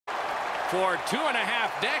For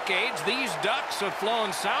 2.5 decades, these Ducks have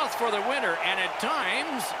flown south for the winter and at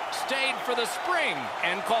times stayed for the spring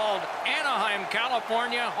and called Anaheim,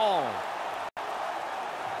 California home.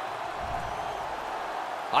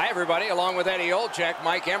 Hi, everybody. Along with Eddie Olczyk,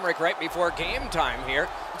 Mike Emrick right before game time here.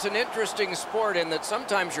 It's an interesting sport in that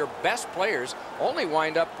sometimes your best players only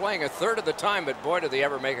wind up playing a third of the time, but boy, do they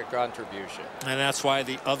ever make a contribution. And that's why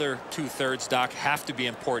the other 2/3, Doc, have to be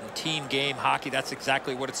important. Team game, hockey, that's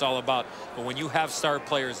exactly what it's all about. But when you have star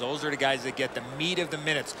players, those are the guys that get the meat of the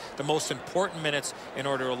minutes, the most important minutes in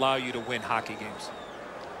order to allow you to win hockey games.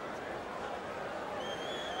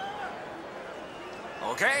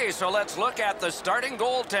 Okay, so let's look at the starting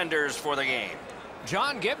goaltenders for the game.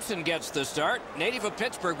 John Gibson gets the start. Native of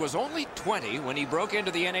Pittsburgh, was only 20 when he broke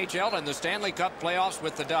into the NHL and the Stanley Cup playoffs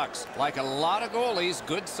with the Ducks. Like a lot of goalies,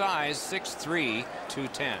 good size, 6'3",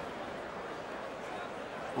 210.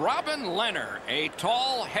 Robin Lehner, a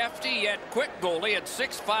tall, hefty, yet quick goalie at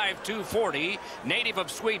 6'5", 240, native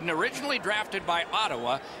of Sweden, originally drafted by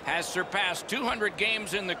Ottawa, has surpassed 200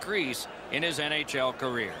 games in the crease in his NHL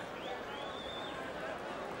career.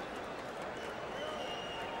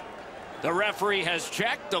 The referee has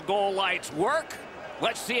checked. The goal lights work.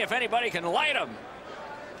 Let's see if anybody can light them.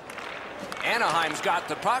 Anaheim's got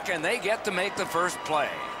the puck, and they get to make the first play.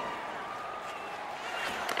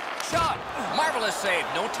 Shot. Marvelous save.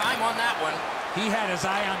 No time on that one. He had his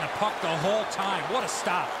eye on the puck the whole time. What a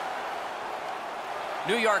stop.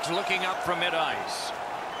 New York's looking up from mid-ice.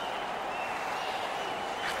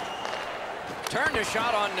 Turned a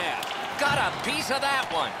shot on net. Got a piece of that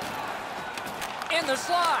one. In the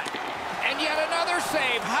slot. And yet another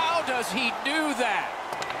save. How does he do that?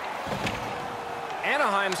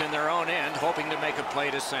 Anaheim's in their own end, hoping to make a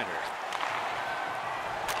play to center.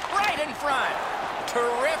 Right in front.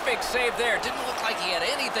 Terrific save there. Didn't look like he had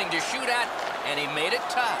anything to shoot at, and he made it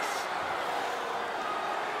tough.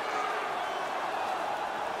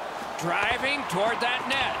 Driving toward that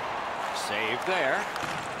net. Save there.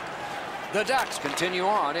 The Ducks continue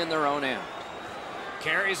on in their own end.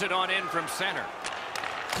 Carries it on in from center.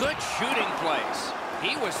 Good shooting place.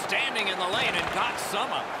 He was standing in the lane and got some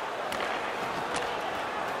of it.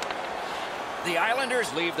 The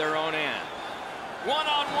Islanders leave their own end.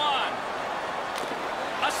 One-on-one.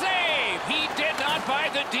 A save. He did not buy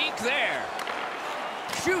the deke there.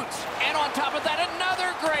 Shoots. And on top of that,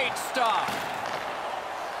 another great stop.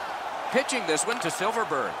 Pitching this one to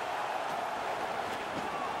Silverberg.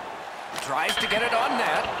 Tries to get it on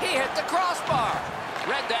net. He hit the crossbar.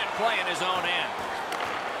 Read that play in his own end.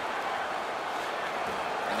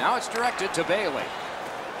 And now it's directed to Bailey.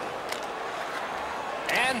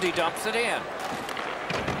 And he dumps it in.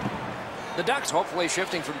 The Ducks hopefully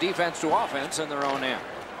shifting from defense to offense in their own end.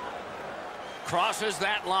 Crosses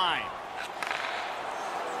that line.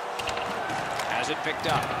 Has it picked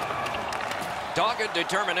up. Dogged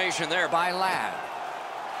determination there by Ladd.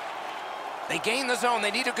 They gain the zone.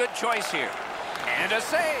 They need a good choice here. And a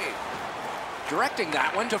save. Directing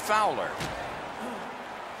that one to Fowler.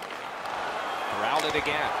 Corralled it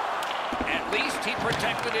again. At least he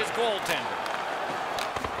protected his goaltender.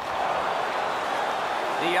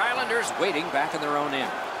 The Islanders waiting back in their own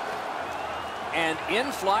end. And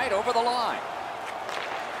in flight over the line.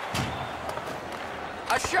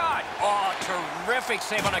 A shot. Oh, terrific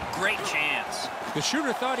save on a great chance. The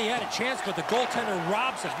shooter thought he had a chance, but the goaltender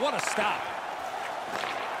robs him. What a stop.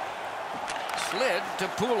 Slid to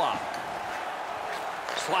Pulak.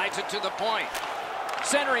 Slides it to the point.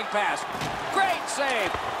 Centering pass. Great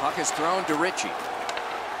save. Puck is thrown to Ritchie.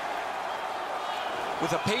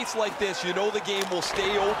 With a pace like this, you know the game will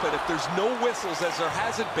stay open. If there's no whistles, as there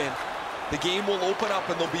hasn't been, the game will open up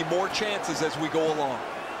and there'll be more chances as we go along.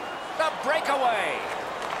 The breakaway.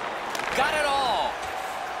 Got it all.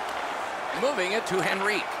 Moving it to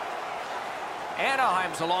Henrique.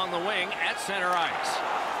 Anaheim's along the wing at center ice.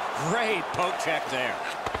 Great poke check there.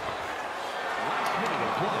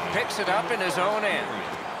 Picks it up in his own end.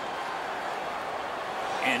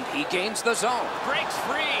 And he gains the zone. Breaks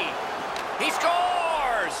free. He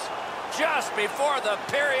scores just before the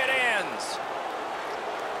period ends.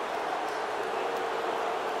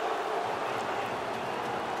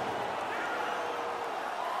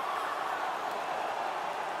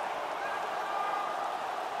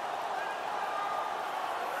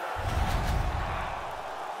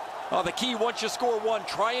 Oh, the key, once you score one,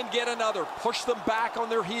 try and get another. Push them back on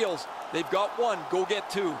their heels. They've got one. Go get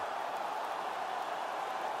two.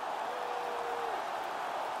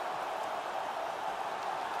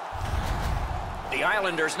 The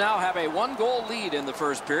Islanders now have a one-goal lead in the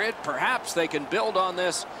first period. Perhaps they can build on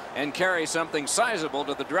this and carry something sizable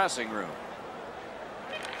to the dressing room.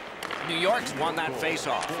 New York's won that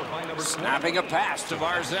faceoff. Snapping a pass to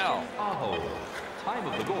Barzell.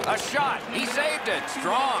 A shot. He saved it.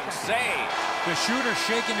 Strong save. The shooter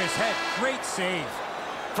shaking his head. Great save.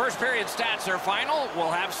 First period stats are final.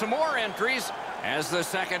 We'll have some more entries as the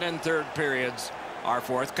second and third periods are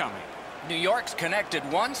forthcoming. New York's connected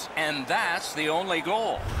once, and that's the only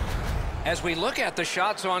goal. As we look at the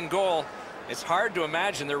shots on goal, it's hard to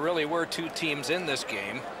imagine there really were two teams in this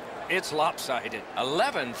game. It's lopsided.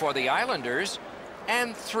 11 for the Islanders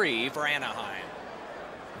and 3 for Anaheim.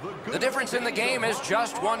 The difference in the game is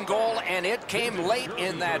just one goal, and it came late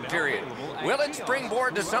in that period. Will it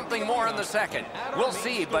springboard to something more in the second? We'll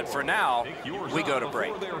see, but for now, we go to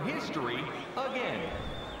break.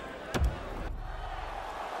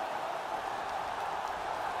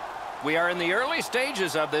 We are in the early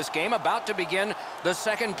stages of this game, about to begin the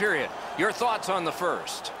second period. Your thoughts on the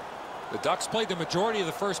first? The Ducks played the majority of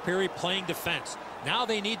the first period playing defense. Now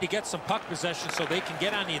they need to get some puck possession so they can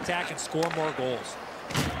get on the attack and score more goals.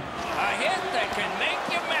 A hit that can make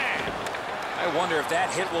you mad. I wonder if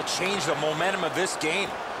that hit will change the momentum of this game.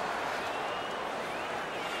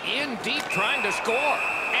 In deep, trying to score.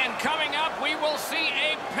 And coming up, we will see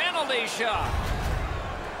a penalty shot.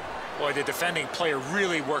 Boy, the defending player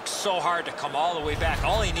really worked so hard to come all the way back.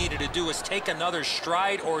 All he needed to do was take another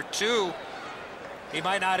stride or two. He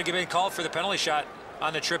might not have been called for the penalty shot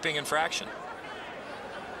on the tripping infraction.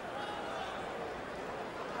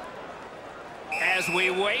 As we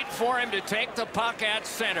wait for him to take the puck at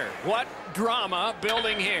center. What drama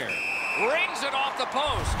building here. Rings it off the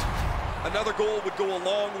post. Another goal would go a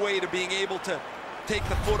long way to being able to take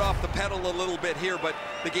the foot off the pedal a little bit here, but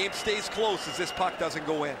the game stays close as this puck doesn't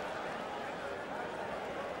go in.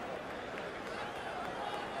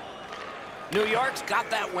 New York's got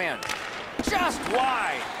that win. Just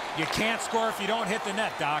wide. You can't score if you don't hit the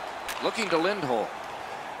net, Doc. Looking to Lindholm.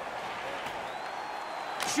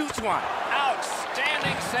 Shoots one.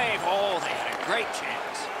 Outstanding save. Oh, they had a great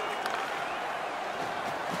chance.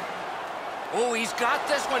 Oh, he's got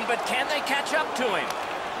this one, but can they catch up to him?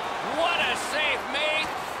 What a save made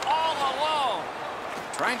all alone.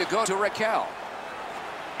 Trying to go to Raquel.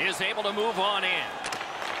 Is able to move on in.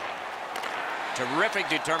 Terrific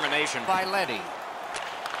determination by Letty.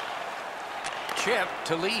 Chip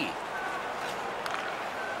to Lee.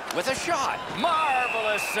 With a shot.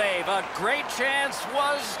 Marvelous save. A great chance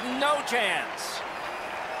was no chance.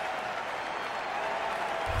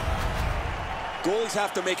 Goalies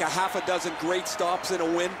have to make a half a dozen great stops in a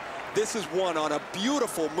win. This is one on a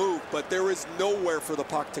beautiful move, but there is nowhere for the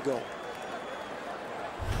puck to go.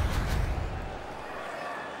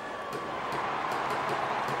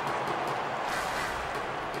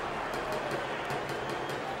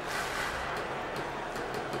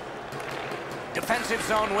 Defensive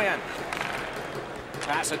zone win.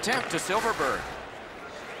 Pass attempt to Silverberg.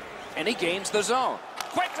 And he gains the zone.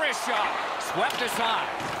 Quick wrist shot. Swept aside.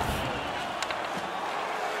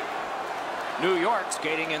 New York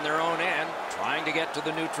skating in their own end, trying to get to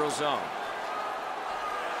the neutral zone.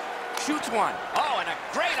 Shoots one. Oh, and a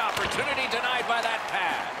great opportunity denied by that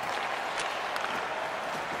pad.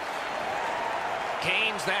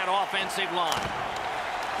 Gains that offensive line.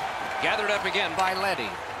 Gathered up again by Letty.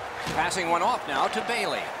 Passing one off now to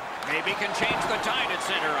Bailey. Maybe can change the tide at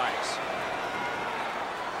center ice.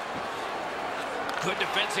 Good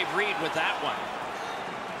defensive read with that one.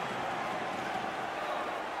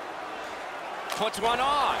 Puts one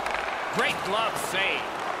on. Great glove save.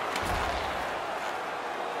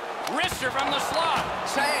 Wrister from the slot.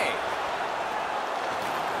 Save.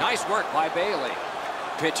 Nice work by Bailey.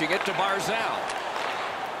 Pitching it to Barzell.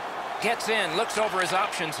 Gets in, looks over his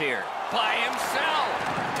options here. By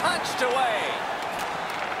himself. Punched away.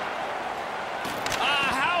 A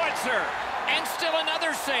howitzer. And still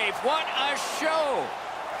another save. What a show.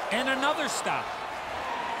 And another stop.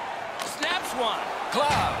 Snaps one.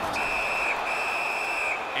 Gloved.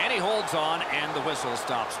 And he holds on, and the whistle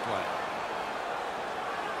stops play.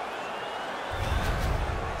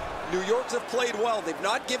 New York's have played well. They've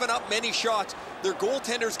not given up many shots. Their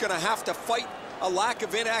goaltender's going to have to fight a lack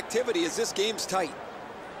of inactivity as this game's tight.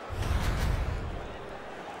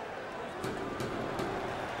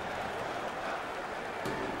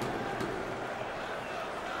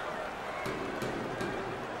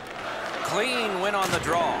 Clean win on the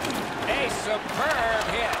draw. A superb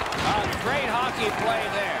hit. A great hockey play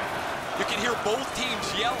there. You can hear both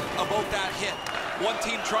teams yell about that hit. One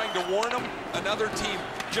team trying to warn them, another team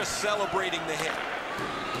just celebrating the hit.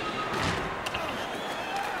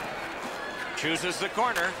 Chooses the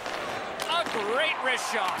corner. A great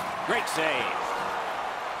wrist shot. Great save.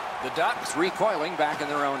 The Ducks recoiling back in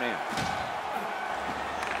their own end.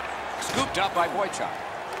 Scooped up by Boychuk.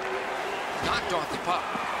 Knocked off the puck.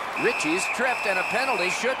 Ritchie's tripped, and a penalty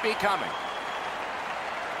should be coming.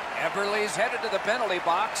 Eberle's headed to the penalty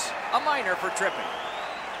box. A minor for tripping.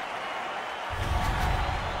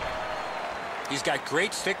 He's got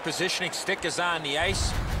great stick positioning. Stick is on the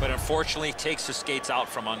ice, but unfortunately takes the skates out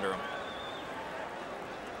from under him.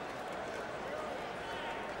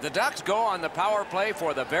 The Ducks go on the power play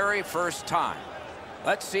for the very first time.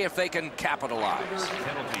 Let's see if they can capitalize.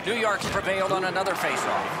 New York's prevailed on another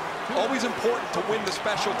faceoff. Always important to win the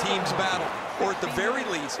special teams battle, or at the very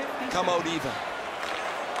least, come out even.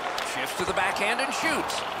 Shifts to the backhand and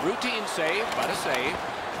shoots. Routine save, but a save.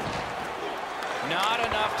 Not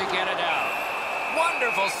enough to get it out.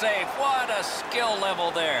 Wonderful save. What a skill level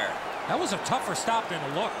there. That was a tougher stop than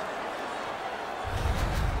it looked.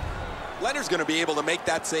 Leonard's going to be able to make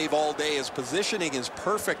that save all day. His positioning is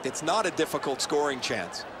perfect. It's not a difficult scoring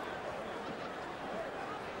chance.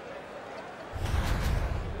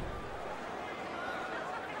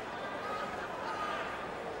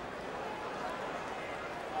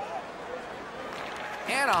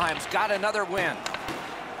 Anaheim's got another win.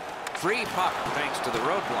 Free puck thanks to the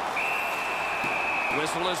roadblock.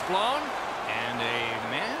 Whistle is blown, and a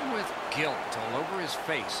man with guilt all over his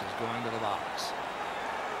face is going to the box.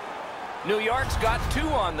 New York's got 2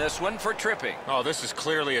 on this one for tripping. Oh, this is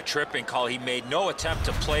clearly a tripping call. He made no attempt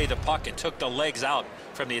to play the puck and took the legs out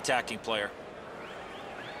from the attacking player.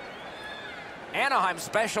 Anaheim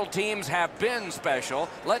special teams have been special.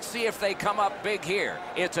 Let's see if they come up big here.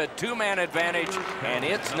 It's a 2-man advantage, and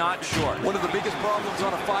it's not short. One of the biggest problems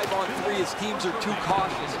on a 5-on-3 is teams are too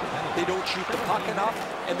cautious. They don't shoot the puck enough,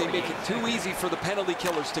 and they make it too easy for the penalty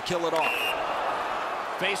killers to kill it off.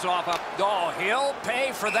 Face off up. Oh, he'll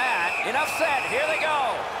pay for that. Enough said. Here they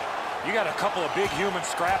go. You got a couple of big humans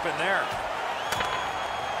scrapping there.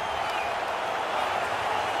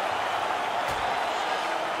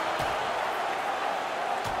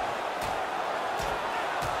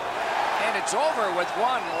 It's over with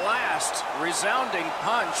one last resounding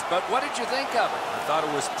punch, but what did you think of it? I thought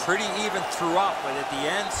it was pretty even throughout, but at the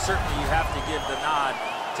end, certainly you have to give the nod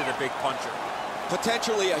to the big puncher.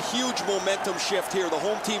 Potentially a huge momentum shift here. The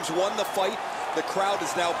home team's won the fight. The crowd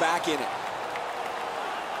is now back in it.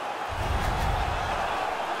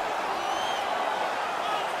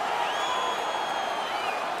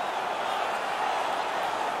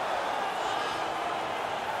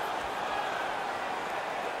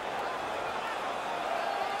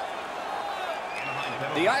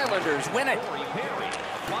 The Islanders win it.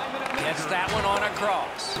 Gets that one on a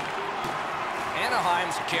cross.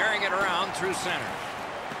 Anaheim's carrying it around through center.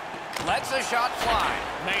 Lets a shot fly.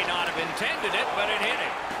 May not have intended it, but it hit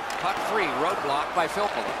it. Puck free, roadblock by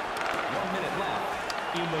Filppula.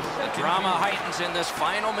 The drama heightens in this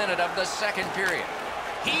final minute of the second period.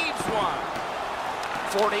 Heaves one.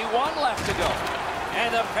 41 left to go.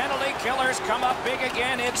 And the penalty killers come up big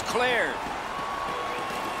again. It's cleared.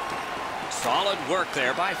 Solid work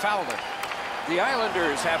there by Fowler. The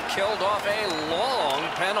Islanders have killed off a long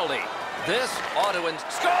penalty. This ought to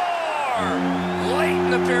score! Late in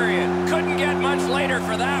the period. Couldn't get much later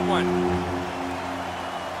for that one.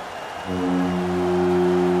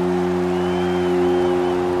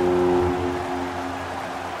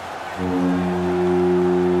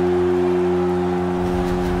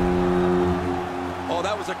 Oh,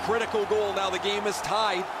 that was a critical goal. Now the game is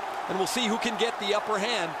tied, and we'll see who can get the upper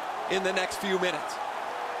hand in the next few minutes.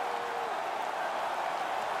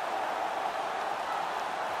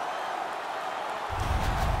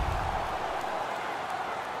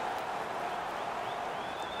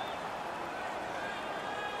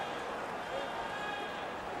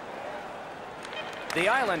 The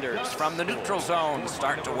Islanders from the neutral zone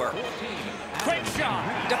start to work. Quick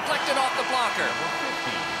shot. Deflected off the blocker.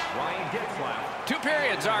 2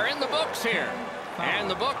 periods are in the books here. And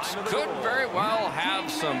the books could very well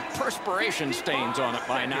have some perspiration stains on it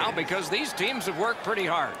by now because these teams have worked pretty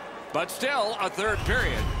hard. But still, a third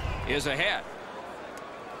period is ahead.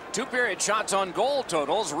 2-period shots on goal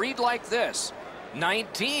totals read like this: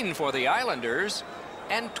 19 for the Islanders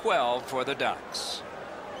and 12 for the Ducks.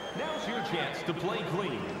 Now's your chance to play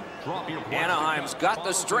clean. Drop your Anaheim's got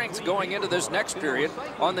the strength going into this next period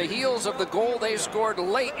on the heels of the goal they scored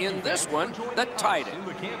late in this one that tied it.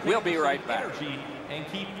 We'll be right back. And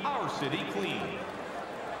keep our city clean.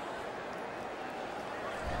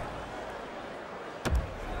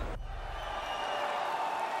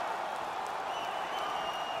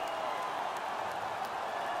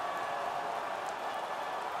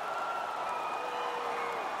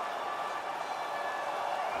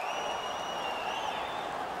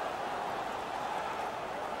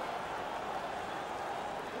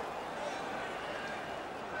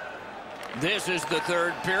 This is the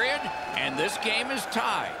third period, and this game is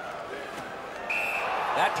tied.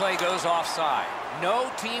 That play goes offside. No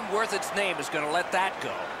team worth its name is going to let that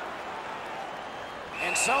go.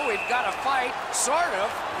 And so we've got a fight, sort of.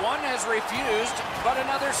 One has refused, but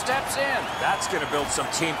another steps in. That's going to build some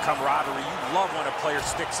team camaraderie. You love when a player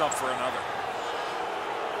sticks up for another.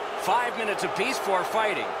 5 minutes apiece for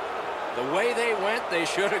fighting. The way they went, they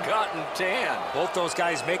should have gotten 10. Both those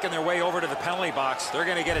guys making their way over to the penalty box. They're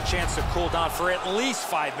going to get a chance to cool down for at least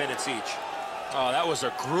 5 minutes each. Oh, that was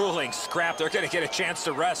a grueling scrap. They're going to get a chance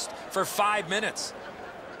to rest for 5 minutes.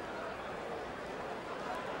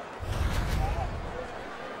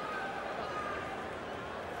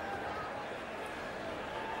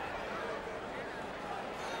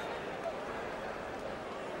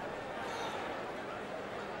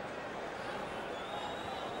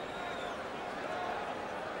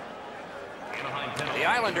 The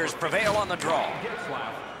Islanders prevail on the draw.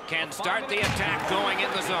 Can start the attack going in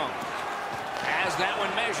the zone. Has that one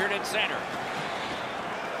measured at center.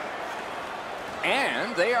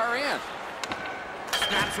 And they are in.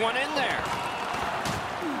 Snaps one in there.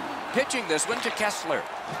 Pitching this one to Kessler.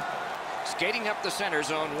 Skating up the center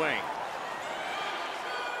zone wing.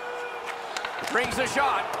 Brings the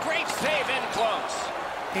shot. Great save in close.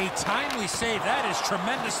 A timely save. That is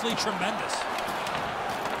tremendously tremendous.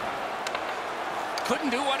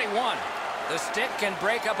 Couldn't do what he wanted. The stick can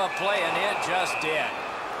break up a play, and it just did.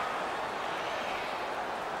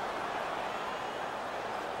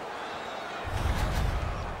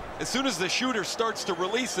 As soon as the shooter starts to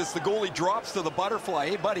release this, the goalie drops to the butterfly.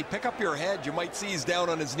 Hey, buddy, pick up your head. You might see he's down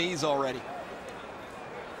on his knees already.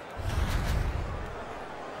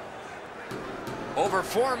 Over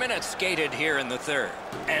 4 minutes skated here in the third.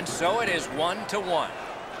 And so it is 1-1.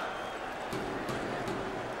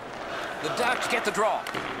 The Ducks get the draw.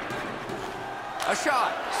 A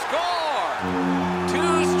shot. Score!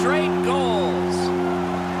 2 straight goals.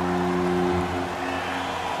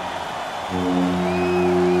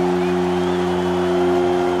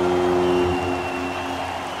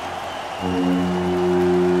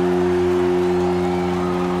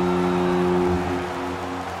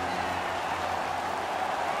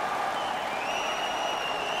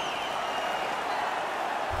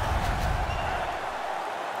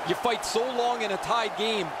 You fight so long in a tied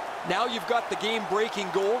game. Now you've got the game-breaking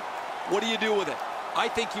goal. What do you do with it? I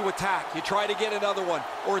think you attack. You try to get another one.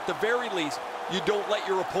 Or at the very least, you don't let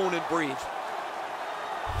your opponent breathe.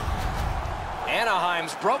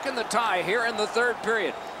 Anaheim's broken the tie here in the third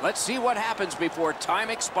period. Let's see what happens before time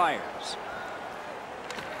expires.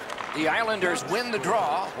 The Islanders win the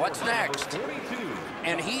draw. What's next?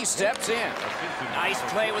 And he steps in. Nice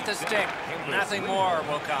play with the stick. Nothing more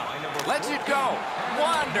will come. Lets it go.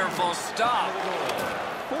 Wonderful stop.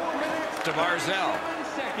 To Barzell.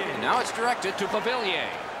 And now it's directed to Pavillier.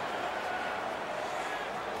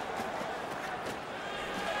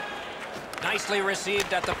 Nicely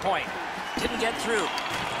received at the point. Didn't get through.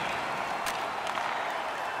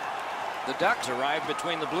 The Ducks arrive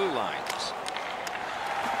between the blue lines.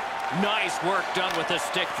 Nice work done with the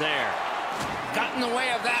stick there. Got in the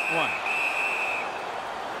way of that one.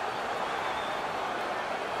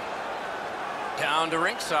 Down to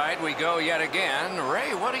rinkside we go yet again.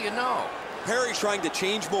 Ray, what do you know? Perry's trying to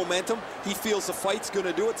change momentum. He feels the fight's going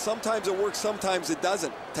to do it. Sometimes it works, sometimes it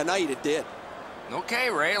doesn't. Tonight it did. Okay,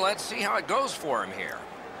 Ray, let's see how it goes for him here.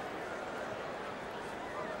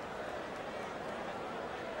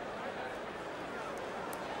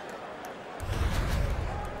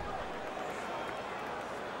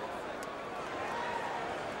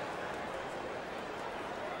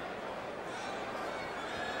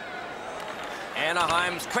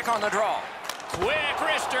 Anaheim's quick on the draw. Quick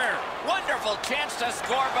wrister. Wonderful chance to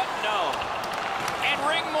score, but no. And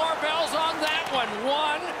ring more bells on that one.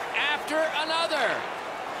 One after another.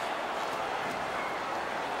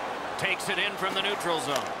 Takes it in from the neutral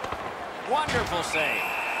zone. Wonderful save.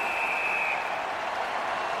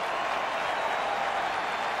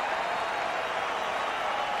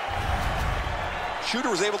 Shooter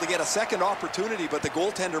was able to get a second opportunity, but the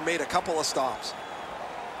goaltender made a couple of stops.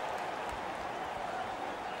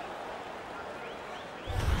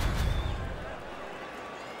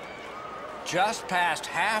 Just past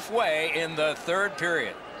halfway in the third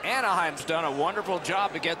period. Anaheim's done a wonderful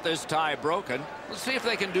job to get this tie broken. Let's see if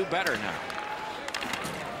they can do better now.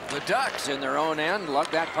 The Ducks in their own end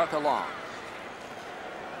lug that puck along.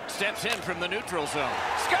 Steps in from the neutral zone.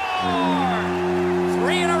 Score!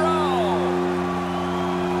 3 in a row.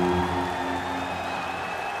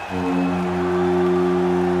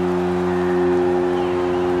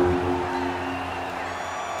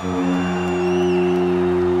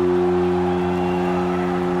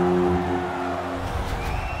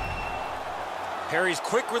 Perry's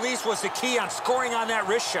quick release was the key on scoring on that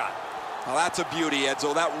wrist shot. Well, that's a beauty,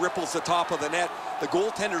 Edzo. That ripples the top of the net. The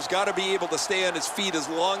goaltender's got to be able to stay on his feet as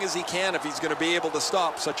long as he can if he's going to be able to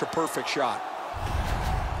stop such a perfect shot.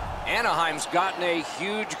 Anaheim's gotten a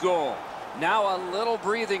huge goal. Now a little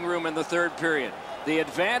breathing room in the third period. The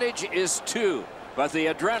advantage is 2, but the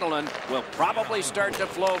adrenaline will probably start to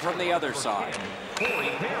flow from the other side.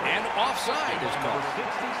 And offside is called.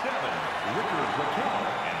 And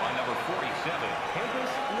by number 47,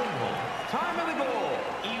 Hampus Lindholm. Time of the goal,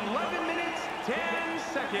 11 minutes, 10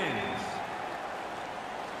 seconds.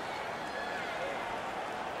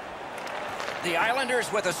 The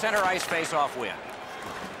Islanders with a center ice face-off win.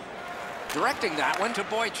 Directing that one to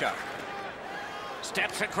Boychuk.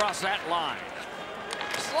 Steps across that line.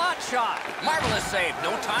 Slot shot. Marvelous save.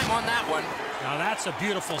 No time on that one. Now that's a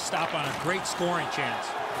beautiful stop on a great scoring chance.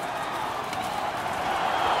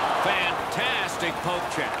 Fantastic poke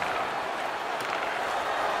check.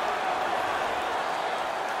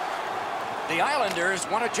 The Islanders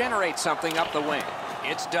want to generate something up the wing.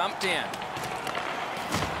 It's dumped in.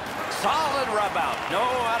 Solid rub out. No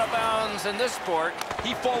out of bounds in this sport.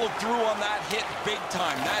 He followed through on that hit big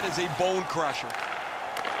time. That is a bone crusher.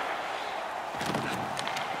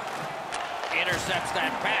 Intercepts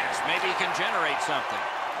that pass. Maybe he can generate something.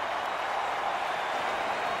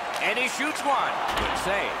 And he shoots one. Good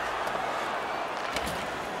save.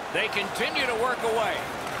 They continue to work away.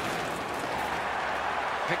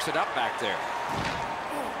 Picks it up back there.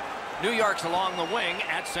 New York's along the wing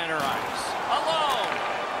at center ice. Alone.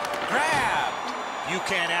 Grabbed. You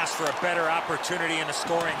can't ask for a better opportunity in the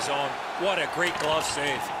scoring zone. What a great glove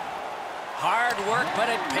save. Hard work, but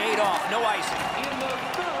it paid off. No icing. In the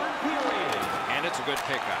third period. And it's a good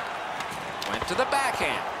pickup. Went to the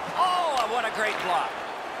backhand. Oh, what a great block.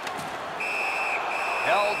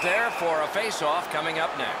 Held there for a face-off coming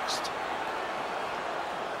up next.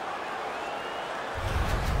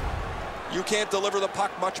 You can't deliver the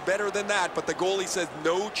puck much better than that, but the goalie says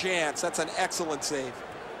no chance. That's an excellent save.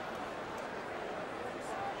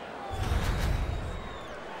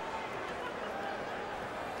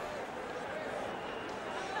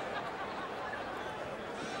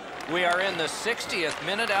 We are in the 60th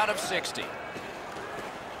minute out of 60.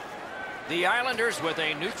 The Islanders with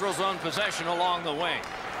a neutral zone possession along the wing.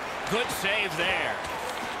 Good save there.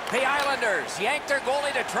 The Islanders yank their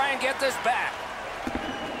goalie to try and get this back.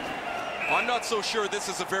 I'm not so sure this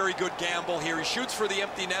is a very good gamble here. He shoots for the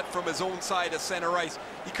empty net from his own side of center ice.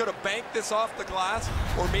 He could have banked this off the glass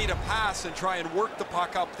or made a pass and try and work the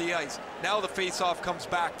puck up the ice. Now the face-off comes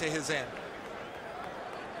back to his end.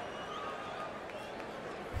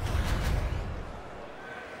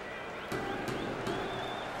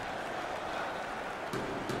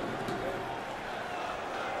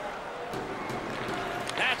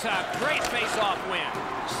 That's a great face-off win.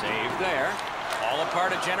 Save there. All a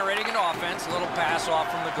part of generating an offense. A little pass off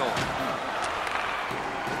from the goal.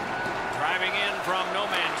 Driving in from no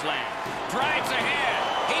man's land. Drives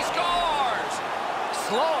ahead. He scores!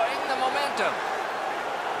 Slowing the momentum.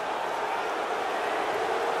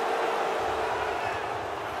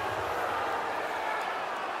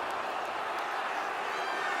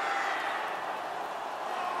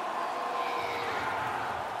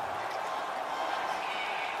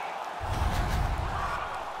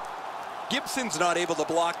 Gibson's not able to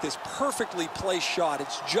block this perfectly placed shot.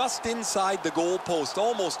 It's just inside the goal post,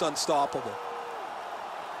 almost unstoppable.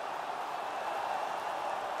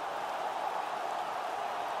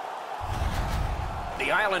 The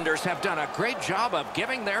Islanders have done a great job of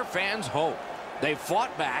giving their fans hope. They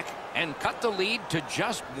fought back and cut the lead to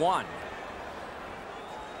just 1.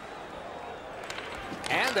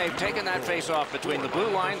 And they've taken that face-off between the blue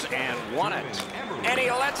lines and won it. And he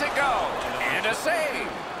lets it go. And a save.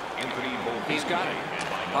 He's got it.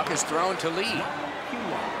 Puck is thrown to lead.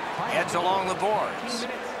 Heads along the boards.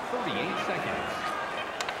 38 seconds.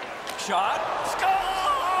 Shot. Score!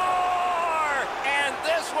 And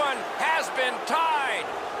this one has been tied.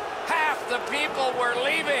 Half the people were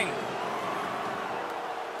leaving.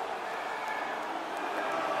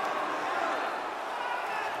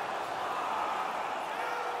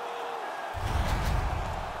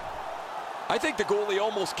 I think the goalie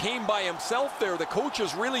almost came by himself there. The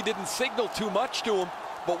coaches really didn't signal too much to him,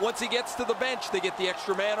 but once he gets to the bench, they get the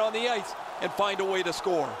extra man on the ice and find a way to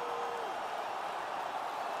score.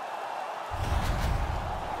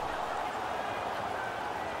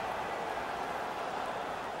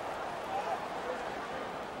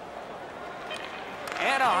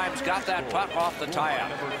 Anaheim's got that puck off the tie-up.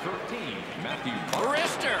 Number 13, Matthew.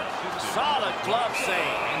 Brister. Solid glove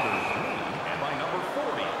save. And by number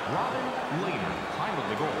 40, Robin Lehner. Time of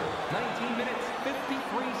the goal, 19 minutes, 50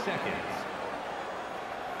 seconds.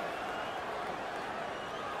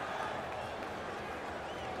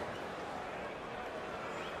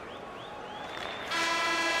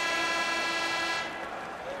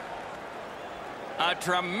 A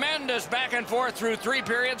tremendous back and forth through 3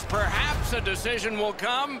 periods. Perhaps a decision will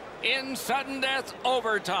come in sudden death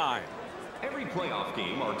overtime. Every playoff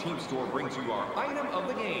game, our team store brings you our item of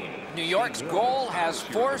the game. New York's goal has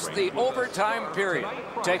forced the overtime period.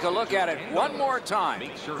 Take a look at it one more time.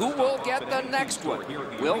 Who will get the next one?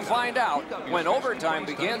 We'll find out when overtime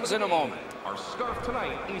begins in a moment. Our scarf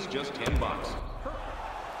tonight is just $10.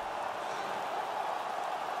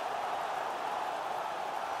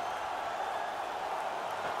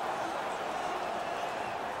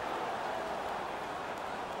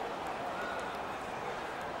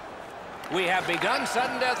 We have begun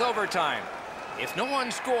sudden death overtime. If no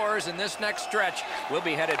one scores in this next stretch, we'll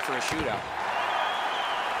be headed for a shootout.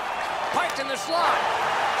 Piked in the slot.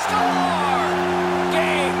 Score!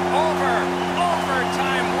 Game over.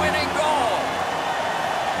 Overtime winning goal.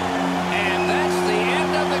 And that's the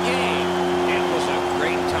end of the game. It was a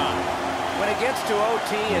great time. When it gets to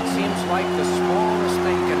OT, it seems like the smallest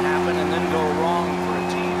thing can happen and then go wrong for a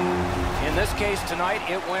team. In this case tonight,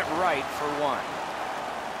 it went right for one.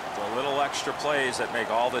 The little extra plays that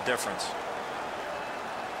make all the difference.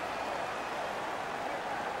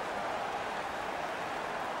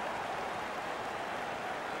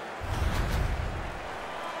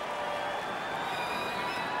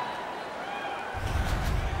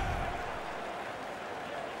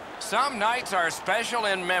 Some nights are special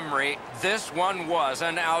in memory. This one was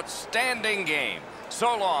an outstanding game.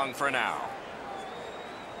 So long for now.